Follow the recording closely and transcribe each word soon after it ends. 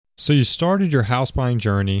So you started your house buying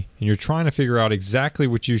journey and you're trying to figure out exactly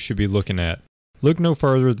what you should be looking at. Look no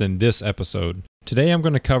further than this episode. Today I'm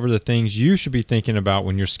going to cover the things you should be thinking about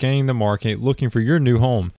when you're scanning the market looking for your new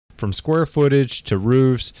home. From square footage to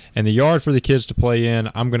roofs and the yard for the kids to play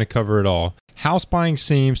in, I'm going to cover it all. House buying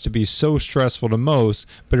seems to be so stressful to most,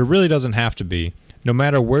 but it really doesn't have to be. No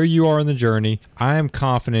matter where you are in the journey, I am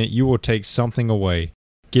confident you will take something away,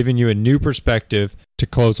 giving you a new perspective to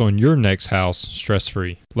close on your next house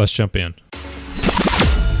stress-free. Let's jump in.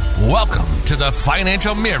 Welcome to the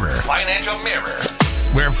Financial Mirror.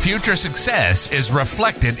 Where future success is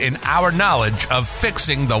reflected in our knowledge of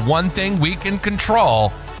fixing the one thing we can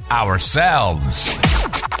control, ourselves.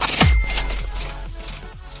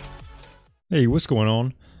 Hey, what's going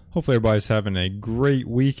on? Hopefully everybody's having a great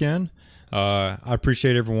weekend. I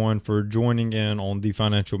appreciate everyone for joining in on the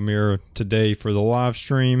Financial Mirror today for the live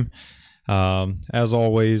stream. As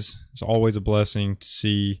always, it's always a blessing to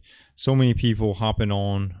see so many people hopping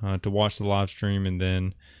on to watch the live stream, and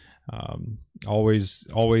then always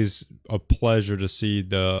a pleasure to see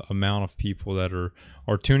the amount of people that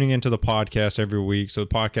are tuning into the podcast every week. So the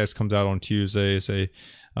podcast comes out on Tuesday. It's a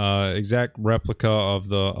exact replica of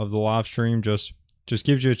the live stream. Just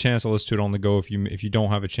gives you a chance to listen to it on the go if you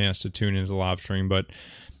don't have a chance to tune into the live stream. But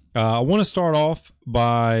I want to start off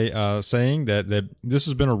by saying that this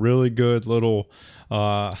has been a really good little,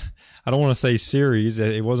 I don't want to say series.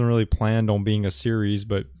 It wasn't really planned on being a series,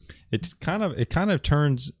 but has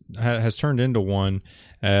turned into one,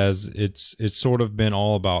 as it's sort of been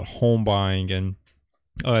all about home buying, and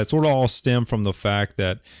it sort of all stemmed from the fact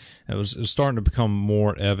that it was starting to become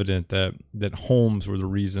more evident that homes were the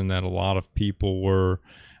reason that a lot of people were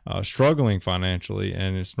struggling financially.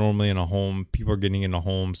 And it's normally in a home, people are getting into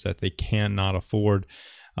homes that they cannot afford.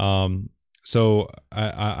 So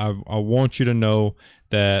I want you to know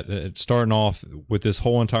that starting off with this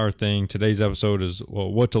whole entire thing, today's episode is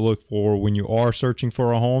what to look for when you are searching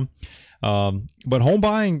for a home. But home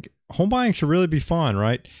buying should really be fun,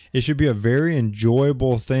 right? It should be a very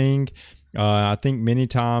enjoyable thing. I think many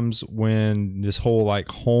times when this whole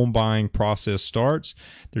home buying process starts,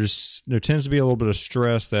 there tends to be a little bit of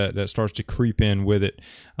stress that starts to creep in with it.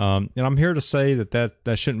 And I'm here to say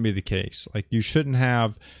that shouldn't be the case. You shouldn't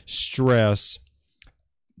have stress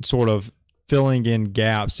sort of filling in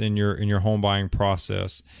gaps in your home buying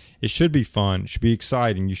process. It should be fun. It should be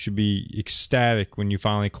exciting. You should be ecstatic when you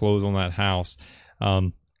finally close on that house.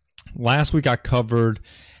 Last week I covered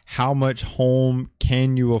how much home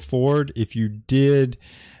can you afford. If you did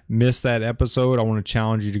miss that episode, I want to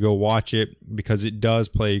challenge you to go watch it, because it does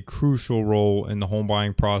play a crucial role in the home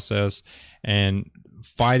buying process and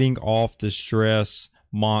fighting off the stress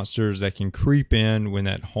monsters that can creep in when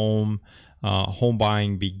that home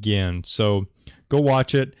buying begins. So go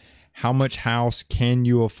watch it. How much house can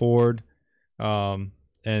you afford? And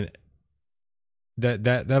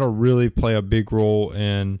that'll really play a big role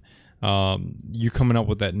in you coming up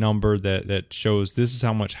with that number that shows this is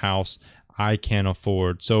how much house I can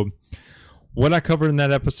afford. So what I covered in that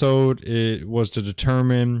episode, it was to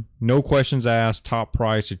determine, no questions asked, top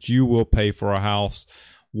price that you will pay for a house.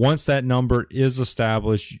 Once that number is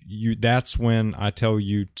established, that's when I tell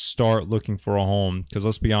you to start looking for a home. Because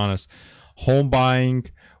let's be honest, home buying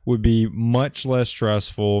would be much less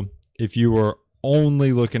stressful if you were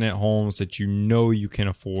only looking at homes that you know you can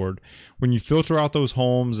afford. When you filter out those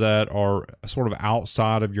homes that are sort of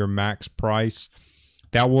outside of your max price,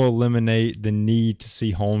 that will eliminate the need to see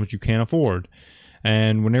homes you can't afford.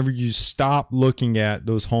 And whenever you stop looking at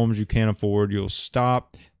those homes you can't afford, you'll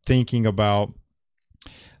stop thinking about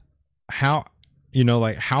how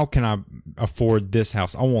can I afford this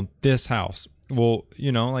house? I want this house. Well,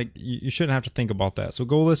 you shouldn't have to think about that. So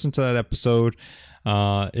go listen to that episode.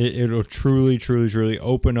 It'll truly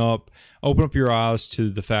open up your eyes to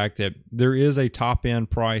the fact that there is a top end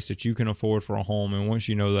price that you can afford for a home. And once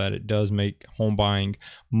you know that, it does make home buying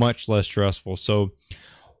much less stressful. So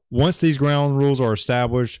once these ground rules are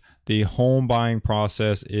established, the home buying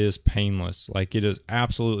process is painless. It is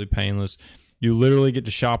absolutely painless. You literally get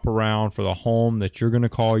to shop around for the home that you're going to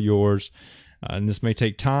call yours. And this may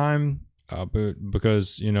take time.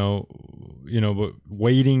 Because but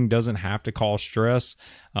waiting doesn't have to cause stress.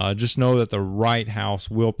 Just know that the right house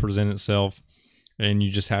will present itself, and you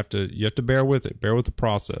have to bear with it, bear with the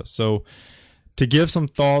process. So, to give some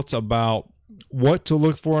thoughts about what to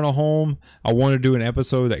look for in a home, I want to do an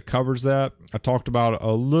episode that covers that. I talked about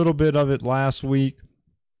a little bit of it last week,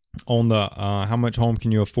 on the how much home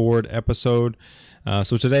can you afford episode.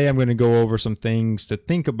 So today I'm going to go over some things to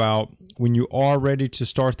think about when you are ready to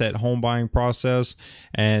start that home buying process,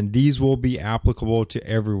 and these will be applicable to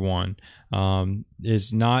everyone.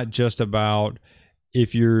 It's not just about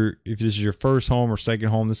if this is your first home or second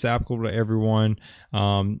home. This is applicable to everyone.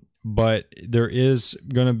 But there is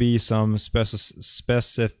going to be some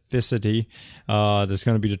specificity that's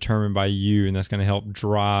going to be determined by you, and that's going to help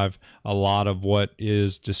drive a lot of what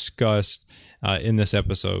is discussed in this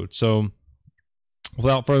episode. So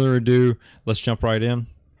without further ado, let's jump right in.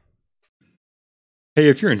 Hey,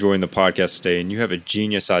 if you're enjoying the podcast today and you have a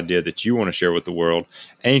genius idea that you want to share with the world,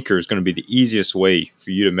 Anchor is going to be the easiest way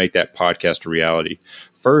for you to make that podcast a reality.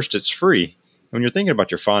 First, it's free. When you're thinking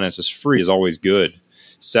about your finances, free is always good.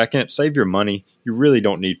 Second, save your money. You really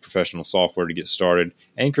don't need professional software to get started.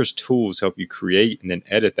 Anchor's tools help you create and then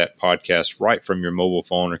edit that podcast right from your mobile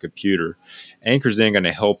phone or computer. Anchor's then going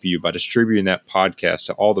to help you by distributing that podcast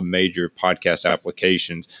to all the major podcast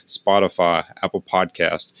applications, Spotify, Apple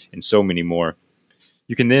Podcasts, and so many more.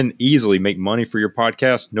 You can then easily make money for your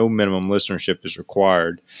podcast. No minimum listenership is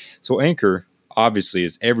required. So Anchor obviously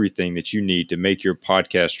is everything that you need to make your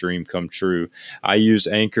podcast dream come true. I use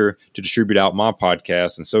Anchor to distribute out my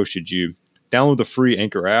podcast, and so should you. Download the free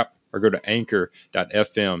Anchor app or go to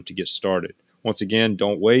anchor.fm to get started. Once again,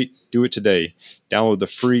 don't wait. Do it today. Download the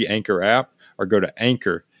free Anchor app or go to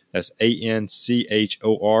Anchor, that's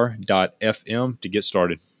ANCHOR.FM to get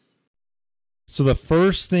started. So the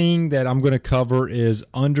first thing that I'm going to cover is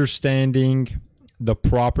understanding the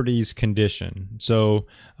property's condition. So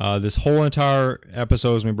this whole entire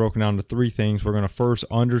episode is going to be broken down to three things. We're going to first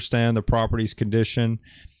understand the property's condition.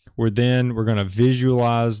 We're going to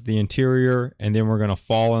visualize the interior, and then we're going to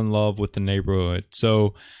fall in love with the neighborhood.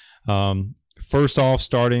 So first off,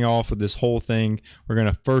 starting off with this whole thing, we're going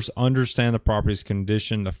to first understand the property's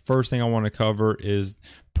condition. The first thing I want to cover is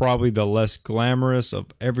probably the less glamorous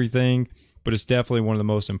of everything, but it's definitely one of the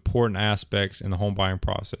most important aspects in the home buying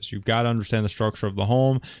process. You've got to understand the structure of the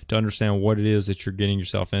home to understand what it is that you're getting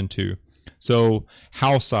yourself into. So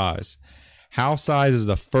house size. House size is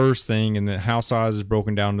the first thing, and the house size is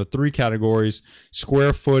broken down into three categories: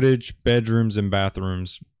 square footage, bedrooms, and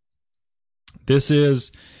bathrooms. This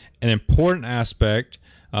is an important aspect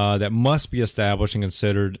that must be established and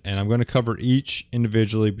considered, and I'm going to cover each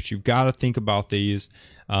individually, but you've got to think about these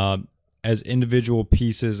as individual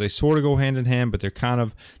pieces. They sort of go hand in hand, but they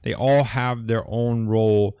all have their own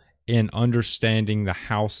role in understanding the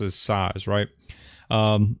house's size, right?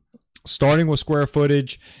 Starting with square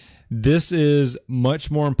footage, this is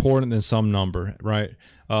much more important than some number, right?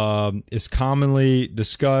 It's commonly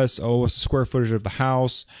discussed, what's the square footage of the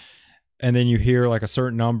house? And then you hear like a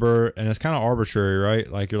certain number, and it's kind of arbitrary, right?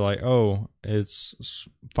 Like you're like, it's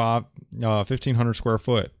 1,500 square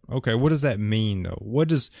foot. Okay, what does that mean though? What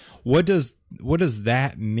does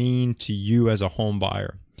that mean to you as a home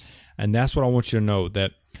buyer? And that's what I want you to know,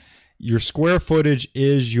 that your square footage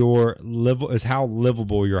is how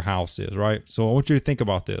livable your house is, right? So I want you to think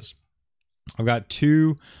about this. I've got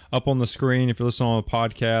two up on the screen. If you're listening on a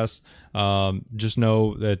podcast, just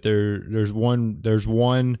know that there's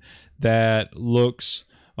one that looks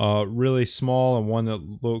really small and one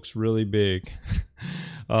that looks really big.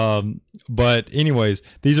 But anyways,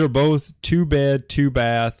 these are both 2-bed,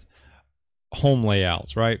 2-bath home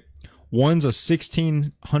layouts, right? One's a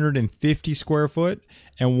 1,650 square foot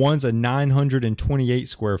and one's a 928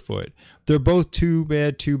 square foot. They're both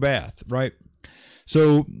 2-bed, 2-bath, right?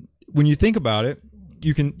 So when you think about it,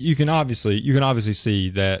 you can obviously see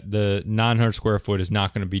that the 900 square foot is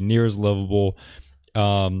not going to be near as livable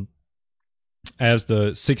as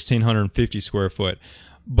the 1,650 square foot.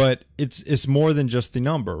 But it's more than just the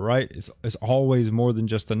number, right? It's always more than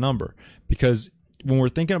just the number, because when we're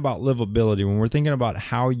thinking about livability, when we're thinking about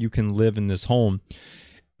how you can live in this home,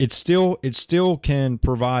 it still can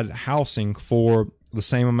provide housing for the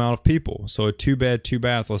same amount of people. So a 2-bed,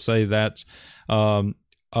 2-bath, let's say that's a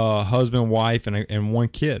husband, wife, and one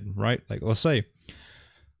kid, right? Like, let's say.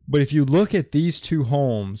 But if you look at these two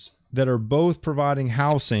homes that are both providing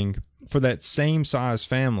housing for that same size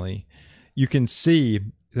family, you can see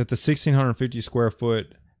that the 1,650 square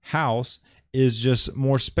foot house is just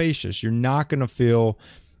more spacious. You're not going to feel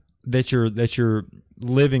that you're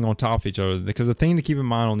living on top of each other, because the thing to keep in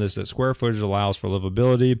mind on this is that square footage allows for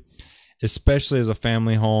livability, especially as a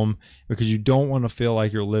family home, because you don't want to feel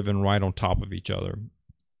like you're living right on top of each other.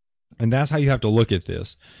 And that's how you have to look at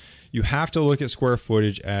this. You have to look at square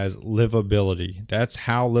footage as livability. That's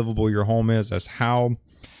how livable your home is. That's how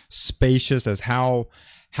spacious. That's how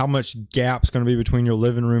much gap's going to be between your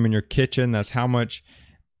living room and your kitchen. That's how much,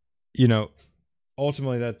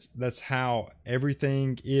 ultimately that's how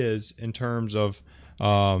everything is in terms of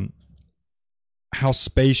how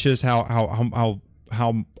spacious, how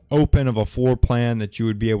open of a floor plan that you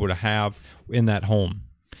would be able to have in that home.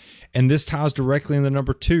 And this ties directly in the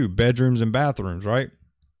number 2, bedrooms and bathrooms, right?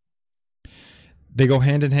 They go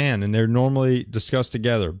hand in hand, and they're normally discussed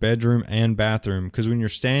together, bedroom and bathroom, because when you're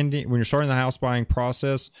starting the house buying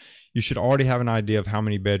process, you should already have an idea of how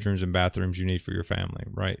many bedrooms and bathrooms you need for your family,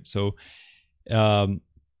 right? So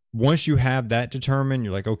once you have that determined,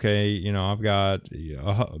 you're like, okay, you know, I've got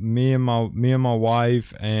me and my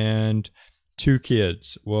wife and 2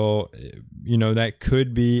 kids. Well, you know, that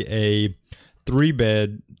could be a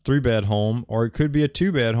 3-bed home, or it could be a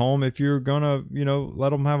 2-bed home if you're gonna, you know,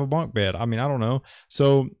 let them have a bunk bed. I mean, I don't know.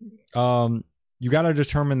 So you got to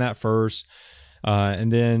determine that first,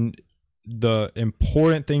 and then the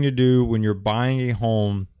important thing to do when you're buying a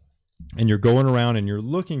home and you're going around and you're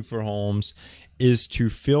looking for homes is to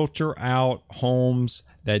filter out homes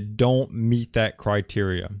that don't meet that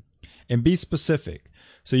criteria and be specific.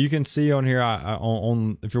 So you can see on here,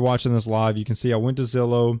 if you're watching this live, you can see I went to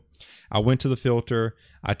Zillow, I went to the filter,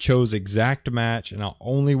 I chose exact match, and I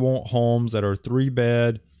only want homes that are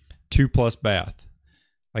 3-bed, 2+ bath.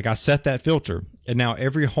 Like, I set that filter, and now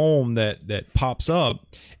every home that pops up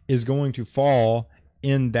is going to fall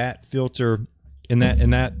in that filter, in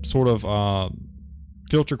that sort of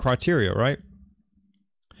filter criteria, right?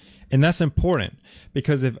 And that's important,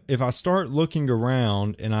 because if I start looking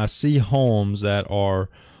around and I see homes that are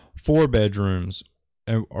 4 bedrooms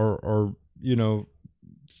or you know,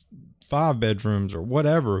 5 bedrooms or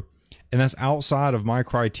whatever, and that's outside of my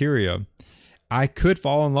criteria, I could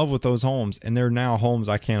fall in love with those homes, and they're now homes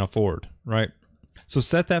I can't afford, right? So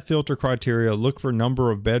set that filter criteria, look for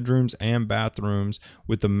number of bedrooms and bathrooms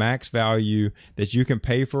with the max value that you can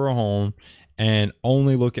pay for a home, and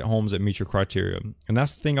only look at homes that meet your criteria. And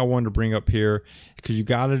that's the thing I wanted to bring up here, because you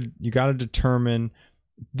gotta determine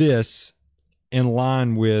this in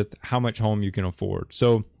line with how much home you can afford.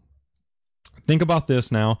 So think about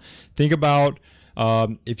this now. Think about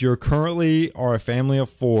if you're currently are a family of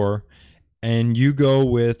 4 and you go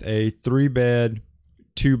with a 3-bed,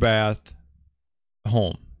 2-bath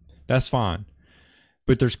home. That's fine.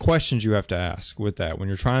 But there's questions you have to ask with that. When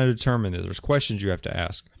you're trying to determine this, there's questions you have to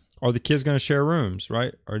ask. Are the kids going to share rooms,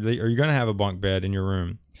 right? Are you going to have a bunk bed in your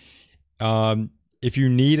room? If you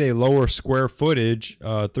need a lower square footage,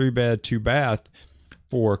 3-bed, 2-bath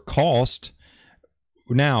for cost,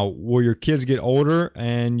 now will your kids get older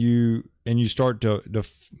and you start to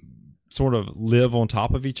sort of live on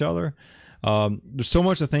top of each other? There's so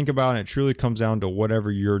much to think about, and it truly comes down to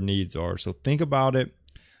whatever your needs are. So think about it.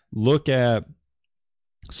 Look at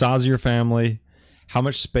size of your family, how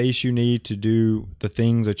much space you need to do the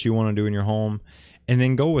things that you want to do in your home, and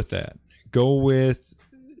then go with that. Go with,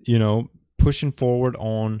 you know, pushing forward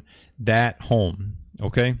on that home.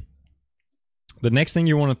 Okay. The next thing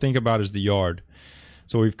you want to think about is the yard.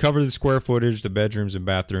 So we've covered the square footage, the bedrooms and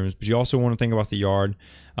bathrooms, but you also want to think about the yard.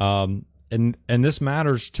 And this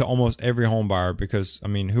matters to almost every home buyer, because, I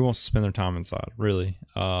mean, who wants to spend their time inside? Really?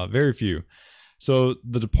 Very few. So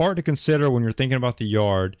the part to consider when you're thinking about the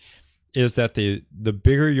yard is that the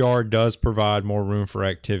bigger yard does provide more room for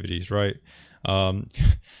activities, right?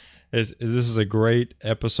 This is a great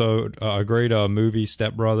episode, a great movie,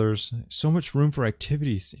 Step Brothers. So much room for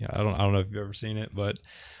activities. Yeah, I don't know if you've ever seen it, but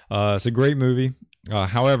it's a great movie.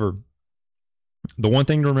 However, the one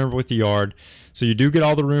thing to remember with the yard, so you do get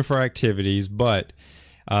all the room for activities, but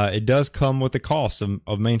it does come with the cost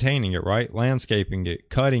of maintaining it, right? Landscaping it,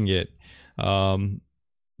 cutting it,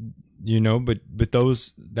 you know, but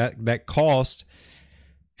that cost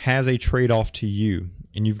has a trade-off to you,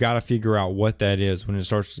 and you've got to figure out what that is when you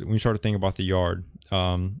start to think about the yard.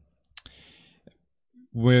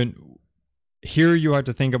 Here you have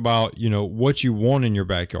to think about, you know, what you want in your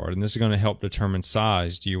backyard, and this is going to help determine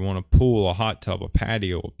size. Do you want a pool, a hot tub, a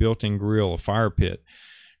patio, a built-in grill, a fire pit?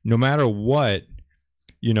 No matter what,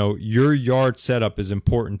 you know, your yard setup is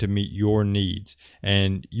important to meet your needs,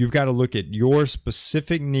 and you've got to look at your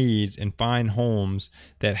specific needs and find homes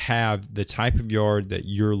that have the type of yard that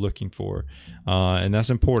you're looking for, and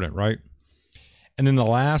that's important, right? And then the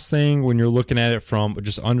last thing, when you're looking at it from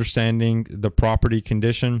just understanding the property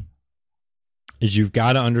condition, is you've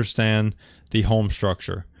got to understand the home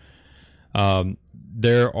structure.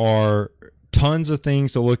 There are tons of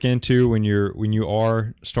things to look into when you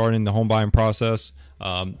are starting the home buying process.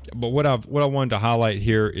 But what I wanted to highlight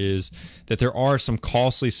here is that there are some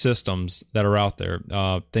costly systems that are out there.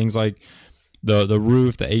 Things like the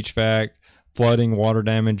roof, the HVAC, flooding, water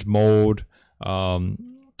damage, mold,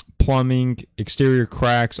 plumbing, exterior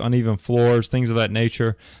cracks, uneven floors, things of that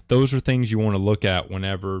nature. Those are things you want to look at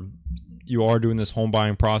whenever you are doing this home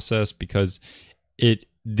buying process, because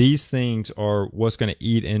these things are what's going to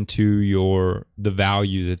eat into the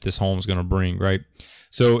value that this home is going to bring, right?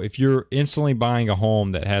 So if you're instantly buying a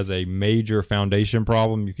home that has a major foundation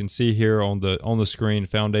problem, you can see here on the screen,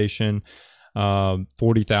 foundation,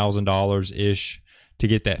 $40,000 ish to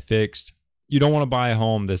get that fixed. You don't want to buy a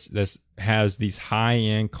home that has these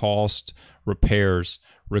high-end cost repairs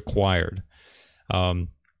required.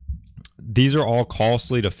 These are all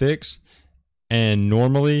costly to fix, and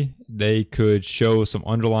normally they could show some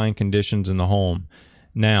underlying conditions in the home.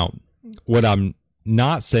 Now, what I'm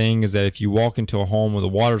not saying is that if you walk into a home with a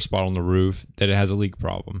water spot on the roof, that it has a leak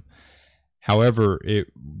problem. However,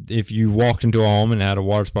 if you walked into a home and had a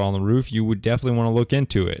water spot on the roof, you would definitely want to look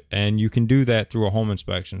into it. And you can do that through a home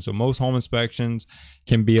inspection. So most home inspections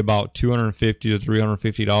can be about $250 to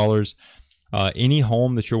 $350. Any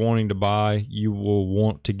home that you're wanting to buy, you will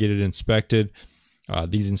want to get it inspected.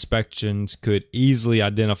 These inspections could easily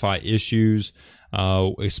identify issues,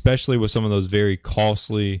 especially with some of those very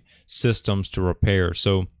costly systems to repair.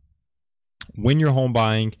 So when you're home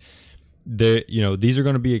buying, these are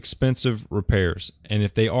going to be expensive repairs, and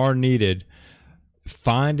if they are needed,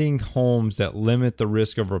 finding homes that limit the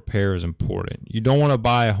risk of repair is important. You don't want to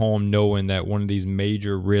buy a home knowing that one of these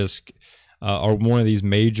major or one of these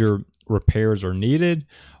major repairs are needed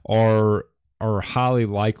or are highly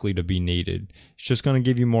likely to be needed. It's just going to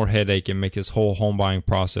give you more headache and make this whole home buying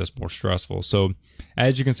process more stressful. So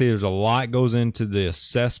as you can see, there's a lot goes into the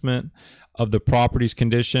assessment of the property's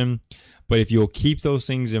condition. But if you'll keep those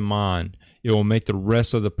things in mind, it will make the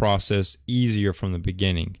rest of the process easier from the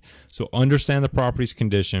beginning. So understand the property's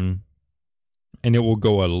condition, and it will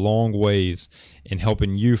go a long ways in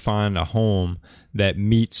helping you find a home that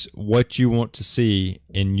meets what you want to see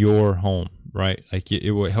in your home, right? Like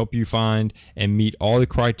it will help you find and meet all the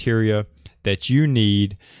criteria that you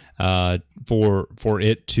need for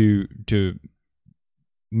it to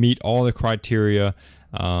meet all the criteria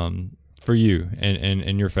for you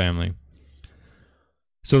and your family.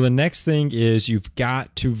 So the next thing is you've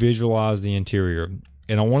got to visualize the interior.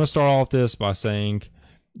 And I want to start off this by saying,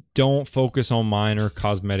 don't focus on minor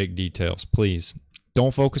cosmetic details, please.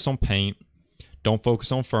 Don't focus on paint. Don't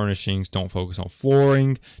focus on furnishings. Don't focus on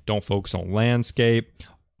flooring. Don't focus on landscape.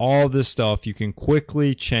 All this stuff you can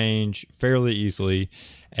quickly change fairly easily,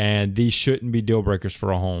 and these shouldn't be deal breakers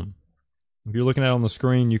for a home. If you're looking at it on the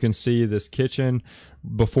screen, you can see this kitchen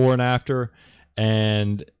before and after,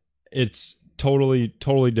 and it's totally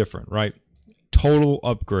different, right? Total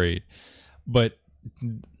upgrade. But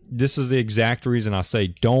this is the exact reason I say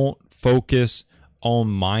don't focus on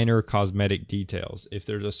minor cosmetic details. If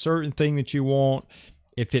there's a certain thing that you want,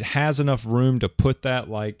 if it has enough room to put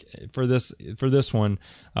that, like for this one,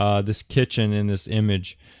 this kitchen in this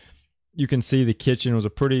image, you can see the kitchen was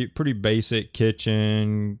a pretty basic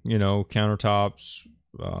kitchen, countertops,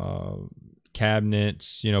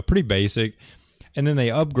 cabinets, pretty basic. And then they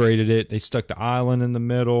upgraded it. They stuck the island in the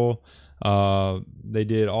middle. They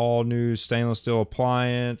did all new stainless steel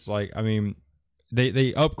appliance. They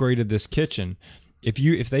upgraded this kitchen.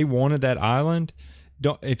 If they wanted that island,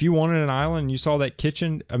 if you wanted an island and you saw that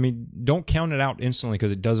kitchen, don't count it out instantly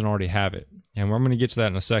because it doesn't already have it. And we're going to get to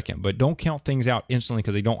that in a second. But don't count things out instantly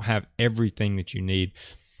because they don't have everything that you need.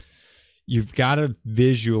 You've got to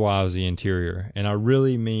visualize the interior. And I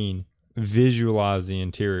really mean visualize the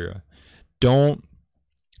interior.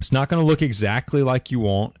 It's not going to look exactly like you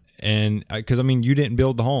want. And because you didn't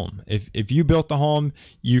build the home. If you built the home,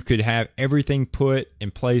 you could have everything put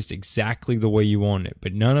and placed exactly the way you want it.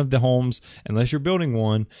 But none of the homes, unless you're building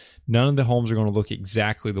one, none of the homes are going to look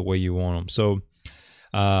exactly the way you want them. So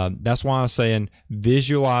that's why I'm saying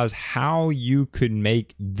visualize how you could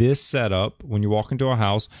make this setup when you walk into a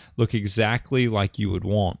house look exactly like you would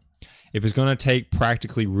want. If it's going to take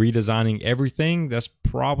practically redesigning everything, that's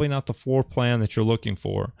probably not the floor plan that you're looking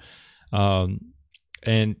for.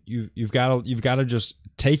 And you've got to just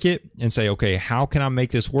take it and say, okay, how can I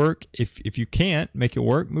make this work? If you can't make it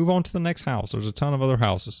work, move on to the next house. There's a ton of other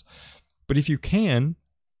houses. But if you can,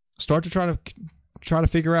 start to try to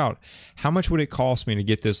figure out how much would it cost me to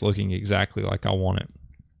get this looking exactly like I want it,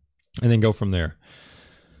 and then go from there.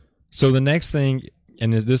 So the next thing,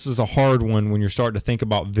 and this is a hard one when you're starting to think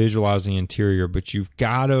about visualizing the interior, but you've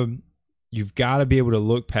got to be able to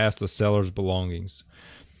look past the seller's belongings.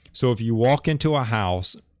 So if you walk into a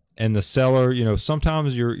house and the seller,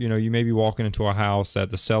 sometimes you may be walking into a house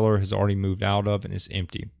that the seller has already moved out of and it's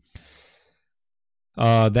empty.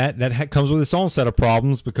 That comes with its own set of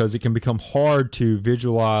problems because it can become hard to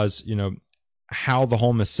visualize, how the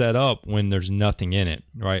home is set up when there's nothing in it,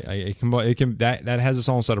 right? That has its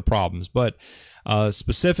own set of problems. But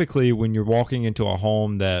specifically when you're walking into a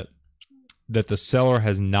home that the seller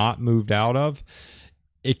has not moved out of,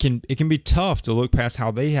 it can be tough to look past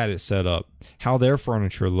how they had it set up, how their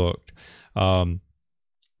furniture looked,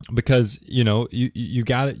 because you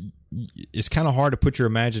got it. It's kind of hard to put your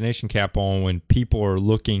imagination cap on when people are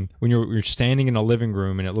looking, when you're standing in a living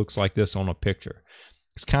room and it looks like this on a picture.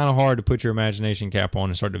 It's kind of hard to put your imagination cap on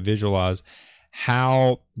and start to visualize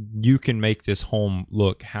how you can make this home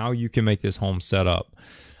look, how you can make this home set up.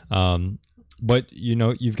 But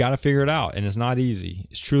you've got to figure it out, and it's not easy.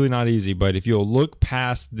 It's truly not easy. But if you'll look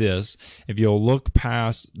past this, if you'll look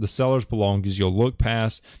past the seller's belongings, you'll look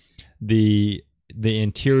past the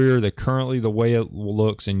interior, the way it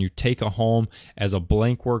looks, and you take a home as a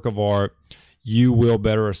blank work of art, you will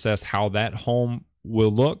better assess how that home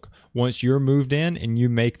will look once you're moved in and you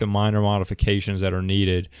make the minor modifications that are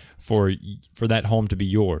needed for that home to be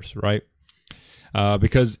yours, right?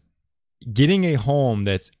 Because getting a home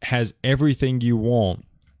that has everything you want,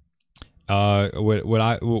 what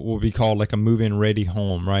will be called like a move-in ready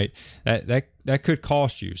home, right? That could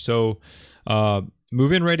cost you. So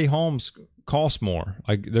move-in ready homes cost more.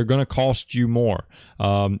 Like, they're going to cost you more.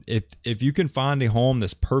 If you can find a home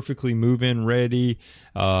that's perfectly move-in ready,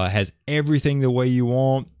 has everything the way you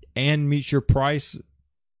want, and meets your price,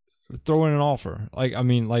 throw in an offer.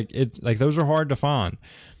 Those are hard to find.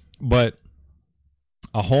 But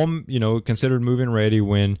a home, considered move-in ready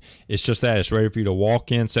when it's just that, it's ready for you to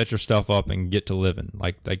walk in, set your stuff up, and get to living.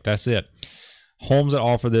 Like that's it. Homes that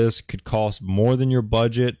offer this could cost more than your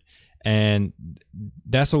budget, and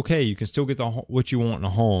that's okay. You can still get what you want in a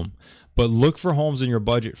home, but look for homes in your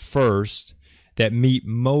budget first that meet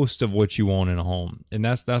most of what you want in a home. And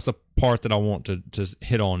that's the part that I want to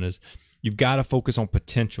hit on, is you've got to focus on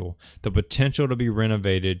potential, the potential to be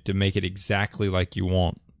renovated to make it exactly like you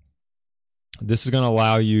want. This is going to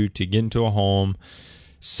allow you to get into a home,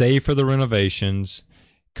 save for the renovations,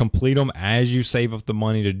 complete them as you save up the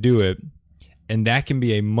money to do it. And that can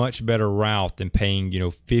be a much better route than paying,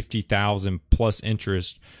 $50,000 plus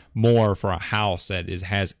interest more for a house that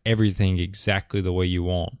has everything exactly the way you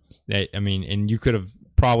want. And you could have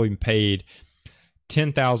probably paid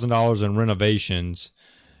 $10,000 in renovations,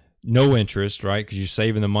 no interest, right? Because you're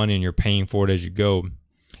saving the money and you're paying for it as you go,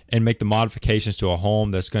 and make the modifications to a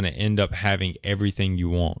home that's going to end up having everything you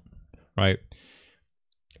want, right?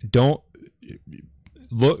 Go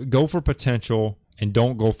for potential. And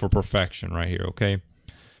don't go for perfection right here, okay?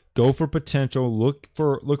 Go for potential. Look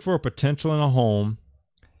for a potential in a home,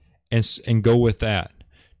 and go with that.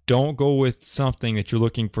 Don't go with something that you're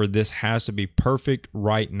looking for. This has to be perfect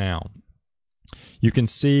right now. You can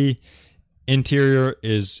see interior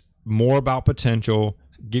is more about potential.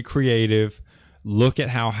 Get creative. Look at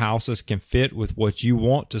how houses can fit with what you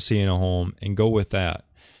want to see in a home, and go with that.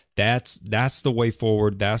 That's the way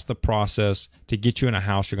forward. That's the process to get you in a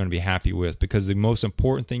house you're going to be happy with, because the most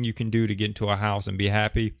important thing you can do to get into a house and be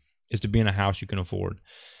happy is to be in a house you can afford.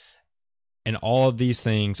 And all of these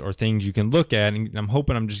things are things you can look at, and I'm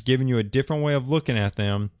hoping I'm just giving you a different way of looking at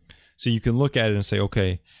them so you can look at it and say,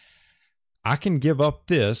 okay, I can give up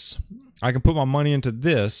this, I can put my money into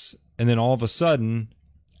this, and then all of a sudden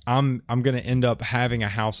I'm going to end up having a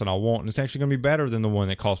house that I want, and it's actually going to be better than the one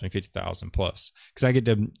that cost me $50,000 plus, because I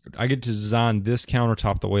get to design this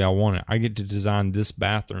countertop the way I want it. I get to design this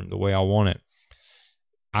bathroom the way I want it.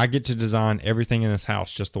 I get to design everything in this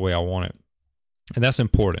house just the way I want it, and that's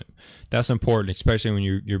important. That's important, especially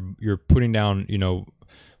when you're putting down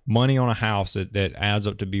money on a house that adds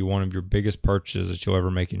up to be one of your biggest purchases that you'll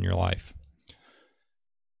ever make in your life.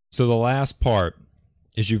 So the last part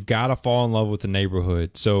is you've got to fall in love with the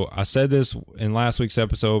neighborhood. So I said this in last week's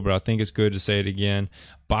episode, but I think it's good to say it again.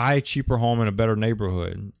 Buy a cheaper home in a better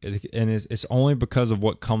neighborhood. And it's only because of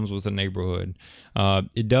what comes with the neighborhood.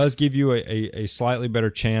 It does give you a slightly better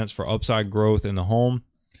chance for upside growth in the home.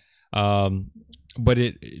 But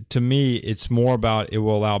to me, it's more about, it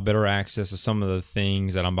will allow better access to some of the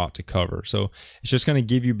things that I'm about to cover. So it's just going to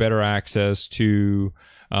give you better access to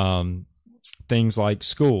things like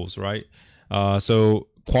schools, right? So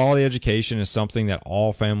quality education is something that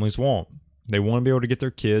all families want. They want to be able to get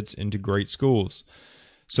their kids into great schools.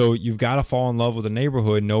 So you've got to fall in love with the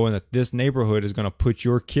neighborhood, knowing that this neighborhood is going to put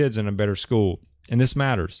your kids in a better school. And this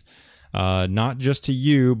matters, not just to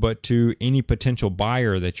you, but to any potential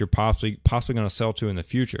buyer that you're possibly going to sell to in the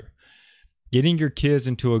future. Getting your kids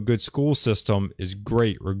into a good school system is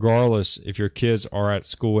great, regardless if your kids are at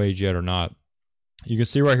school age yet or not. You can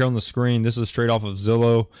see right here on the screen, this is straight off of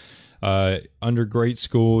Zillow. under great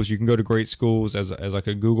schools. You can go to great schools as like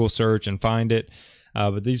a Google search and find it.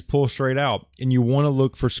 But these pull straight out, and you want to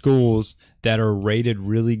look for schools that are rated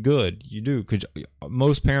really good. You do, because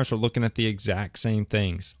most parents are looking at the exact same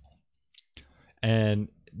things. And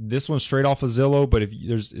this one's straight off of Zillow, but if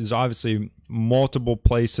there's obviously multiple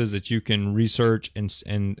places that you can research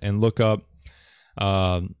and look up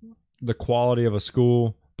the quality of a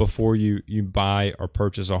school before you buy or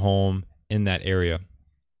purchase a home in that area.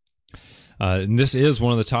 And this is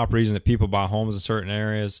one of the top reasons that people buy homes in certain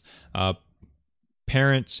areas.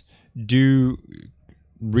 Parents do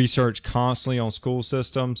research constantly on school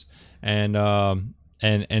systems, and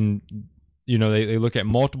you know, they look at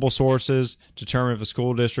multiple sources to determine if a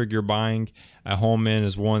school district you're buying a home in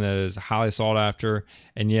is one that is highly sought after.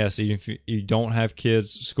 And yes, even if you don't have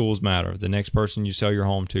kids, schools matter. The next person you sell your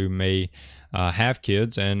home to may have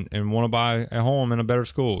kids and want to buy a home in a better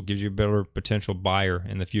school. It gives you a better potential buyer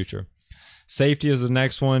in the future. Safety is the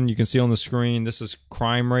next one. You can see on the screen, this is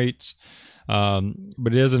crime rates. But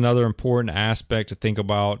it is another important aspect to think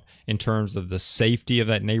about in terms of the safety of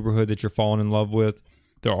that neighborhood that you're falling in love with.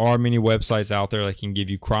 There are many websites out there that can give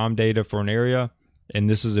you crime data for an area, and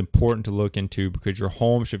this is important to look into because your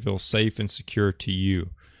home should feel safe and secure to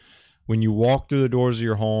you. When you walk through the doors of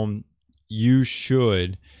your home, you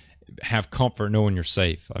should have comfort knowing you're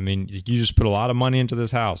safe. I mean, you just put a lot of money into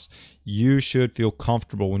this house. You should feel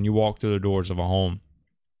comfortable when you walk through the doors of a home.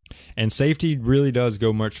 And safety really does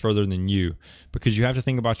go much further than you, because you have to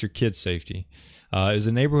think about your kids' safety. Is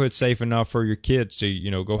the neighborhood safe enough for your kids to,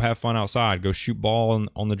 you know, go have fun outside, go shoot ball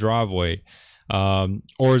on the driveway?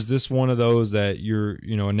 Or is this one of those that you're,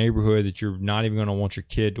 you know, a neighborhood that you're not even going to want your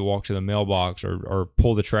kid to walk to the mailbox or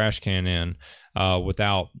pull the trash can in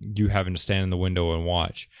without you having to stand in the window and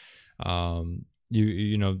watch?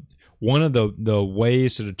 You know, one of the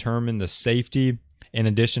ways to determine the safety, in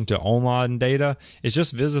addition to online data, is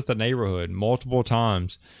just visit the neighborhood multiple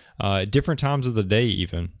times, at different times of the day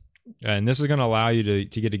even. And this is going to allow you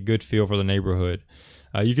to get a good feel for the neighborhood.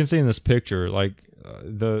 You can see in this picture, like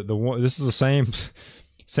the one, this is the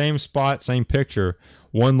same spot, same picture.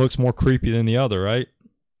 One looks more creepy than the other, right?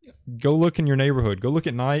 Go look in your neighborhood. Go look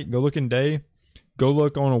at night. Go look in day. Go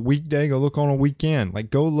look on a weekday. Go look on a weekend. Like,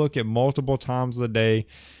 go look at multiple times of the day,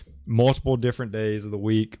 multiple different days of the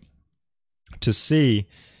week, to see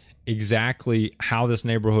exactly how this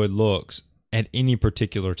neighborhood looks at any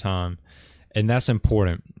particular time. And that's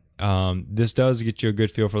important. This does get you a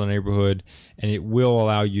good feel for the neighborhood, and it will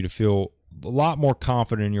allow you to feel a lot more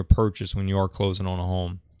confident in your purchase when you are closing on a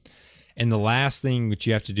home. And the last thing that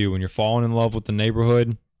you have to do when you're falling in love with the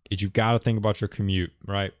neighborhood is you've got to think about your commute,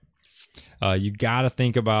 right? You got to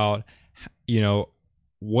think about, you know,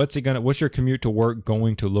 what's your commute to work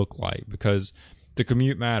going to look like? Because the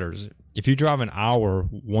commute matters. If you drive an hour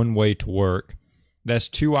one way to work, that's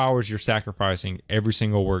 2 hours you're sacrificing every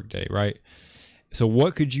single work day, right? So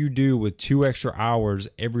what could you do with 2 extra hours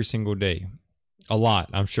every single day? A lot,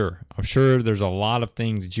 I'm sure. I'm sure there's a lot of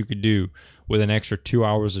things that you could do with an extra 2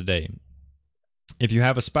 hours a day. If you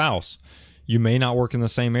have a spouse, you may not work in the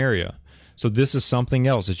same area. So this is something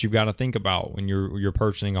else that you've got to think about when you're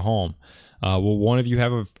purchasing a home. Will one of you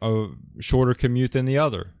have a shorter commute than the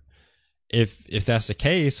other? If that's the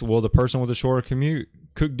case, will the person with a shorter commute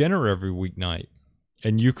cook dinner every weeknight,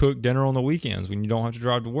 and you cook dinner on the weekends when you don't have to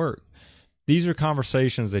drive to work? These are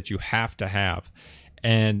conversations that you have to have,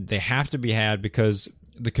 and they have to be had because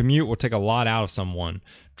the commute will take a lot out of someone.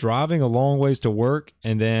 Driving a long ways to work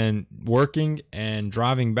and then working and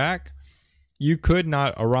driving back, you could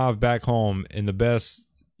not arrive back home in the best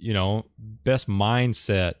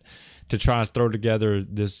mindset to try to throw together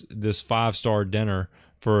this 5-star dinner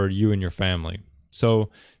for you and your family. So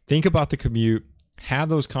think about the commute. Have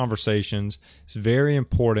those conversations. It's very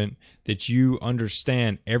important that you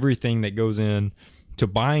understand everything that goes in to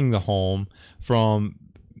buying the home, from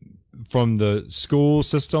the school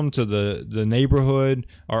system to the neighborhood,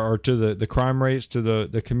 or to the crime rates, to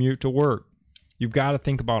the commute to work. You've got to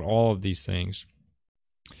think about all of these things.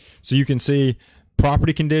 So you can see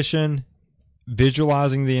property condition,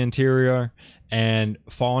 visualizing the interior, and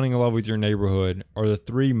falling in love with your neighborhood are the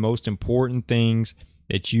 3 most important things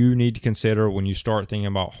that you need to consider when you start thinking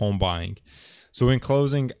about home buying. So in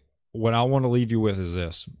closing, what I want to leave you with is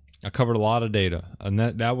this. I covered a lot of data, and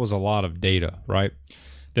that was a lot of data, right?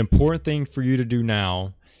 The important thing for you to do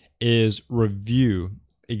now is review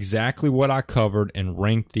exactly what I covered and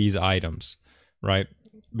rank these items, right?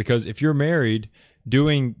 Because if you're married,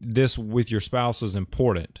 doing this with your spouse is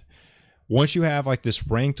important. Once you have like this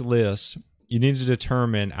ranked list, you need to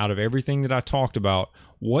determine, out of everything that I talked about,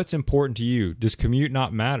 what's important to you. Does commute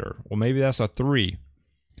not matter? Well, maybe that's a 3.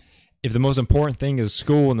 if the most important thing is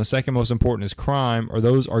school and the second most important is crime, or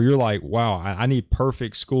you're like, wow, I need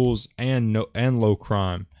perfect schools and low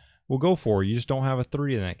crime, well, go for it. You just don't have a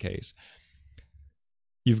 3 in that case.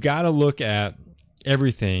 You've got to look at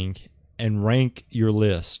everything and rank your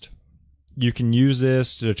list. You can use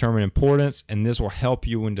this to determine importance, and this will help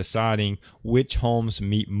you in deciding which homes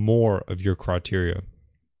meet more of your criteria.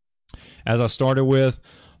 As I started with,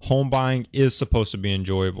 home buying is supposed to be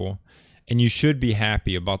enjoyable, and you should be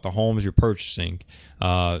happy about the homes you're purchasing,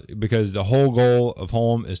 because the whole goal of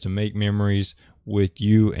home is to make memories with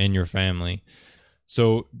you and your family.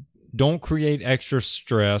 So don't create extra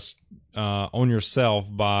stress on yourself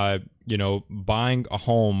by, buying a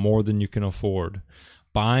home more than you can afford,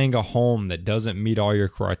 buying a home that doesn't meet all your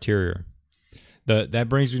criteria. That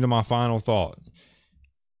brings me to my final thought.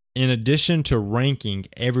 In addition to ranking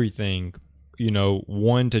everything,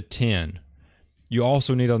 1 to 10, you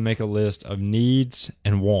also need to make a list of needs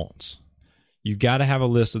and wants. You got to have a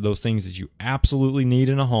list of those things that you absolutely need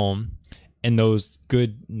in a home and those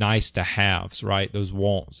good, nice to haves, right? Those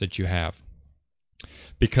wants that you have.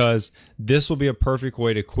 Because this will be a perfect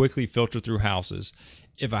way to quickly filter through houses.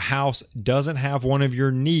 If a house doesn't have one of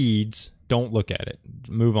your needs, don't look at it.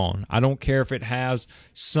 Move on. I don't care if it has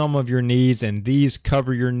some of your needs and these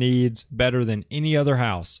cover your needs better than any other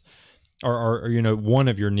house, or one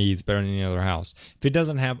of your needs better than any other house. If it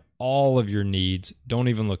doesn't have all of your needs, don't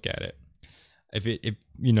even look at it. If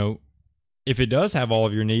it does have all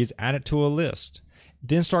of your needs, add it to a list.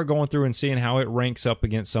 Then start going through and seeing how it ranks up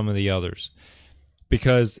against some of the others.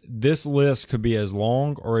 Because this list could be as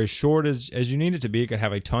long or as short as you need it to be. It could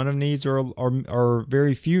have a ton of needs or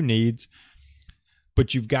very few needs.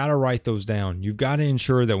 But you've got to write those down. You've got to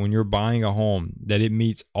ensure that when you're buying a home, that it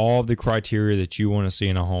meets all of the criteria that you want to see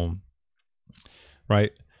in a home.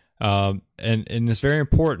 Right? And it's very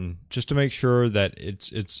important just to make sure that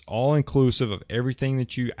it's all inclusive of everything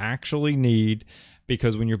that you actually need.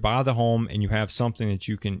 Because when you buy the home and you have something that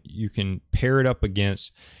you can pair it up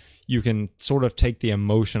against, you can sort of take the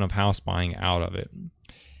emotion of house buying out of it,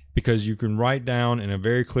 because you can write down in a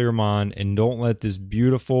very clear mind and don't let this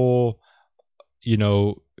beautiful,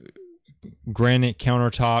 granite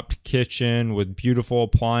countertopped kitchen with beautiful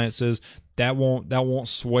appliances, that won't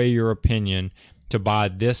sway your opinion to buy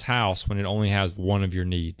this house when it only has one of your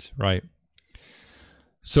needs, right?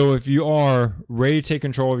 So if you are ready to take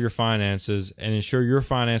control of your finances and ensure your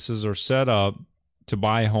finances are set up to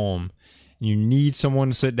buy a home, you need someone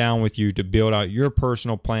to sit down with you to build out your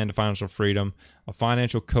personal plan to financial freedom. A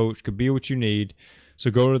financial coach could be what you need. So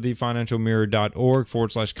go to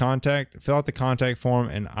thefinancialmirror.org/contact, fill out the contact form,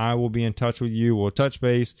 and I will be in touch with you. We'll touch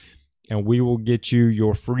base, and we will get you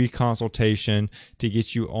your free consultation to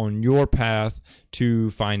get you on your path to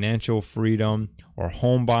financial freedom or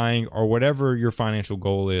home buying or whatever your financial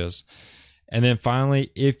goal is. And then finally,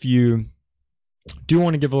 if you do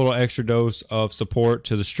want to give a little extra dose of support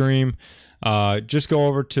to the stream, just go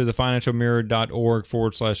over to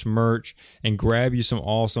thefinancialmirror.org/merch and grab you some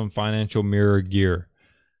awesome Financial Mirror gear.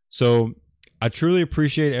 So I truly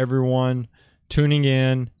appreciate everyone tuning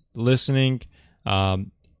in, listening. I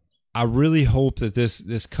really hope that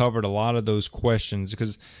this covered a lot of those questions,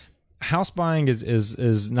 because house buying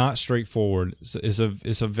is not straightforward.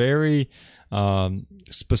 It's a very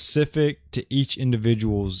specific to each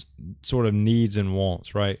individual's sort of needs and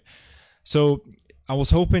wants, right? So I was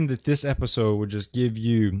hoping that this episode would just give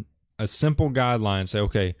you a simple guideline. Say,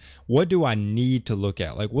 okay, what do I need to look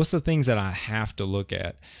at? Like, what's the things that I have to look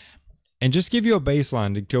at? And just give you a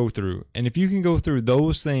baseline to go through. And if you can go through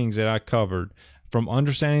those things that I covered, from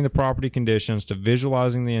understanding the property conditions to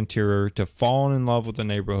visualizing the interior to falling in love with the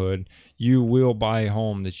neighborhood, you will buy a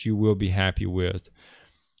home that you will be happy with.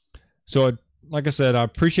 So, like I said, I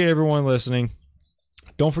appreciate everyone listening.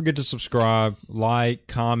 Don't forget to subscribe, like,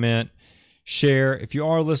 comment, share. If you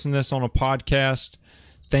are listening to this on a podcast,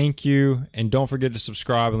 thank you. And don't forget to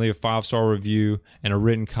subscribe and leave a 5-star review and a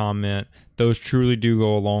written comment. Those truly do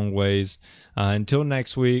go a long ways. Until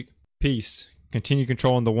next week, peace. Continue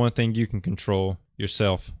controlling the one thing you can control,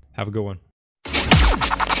 yourself. Have a good one.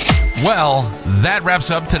 Well, that wraps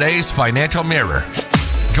up today's Financial Mirror.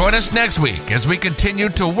 Join us next week as we continue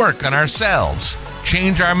to work on ourselves,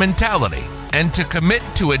 change our mentality, and to commit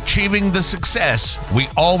to achieving the success we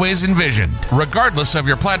always envisioned. Regardless of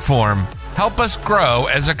your platform, help us grow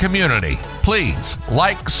as a community. Please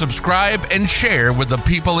like, subscribe, and share with the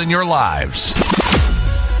people in your lives.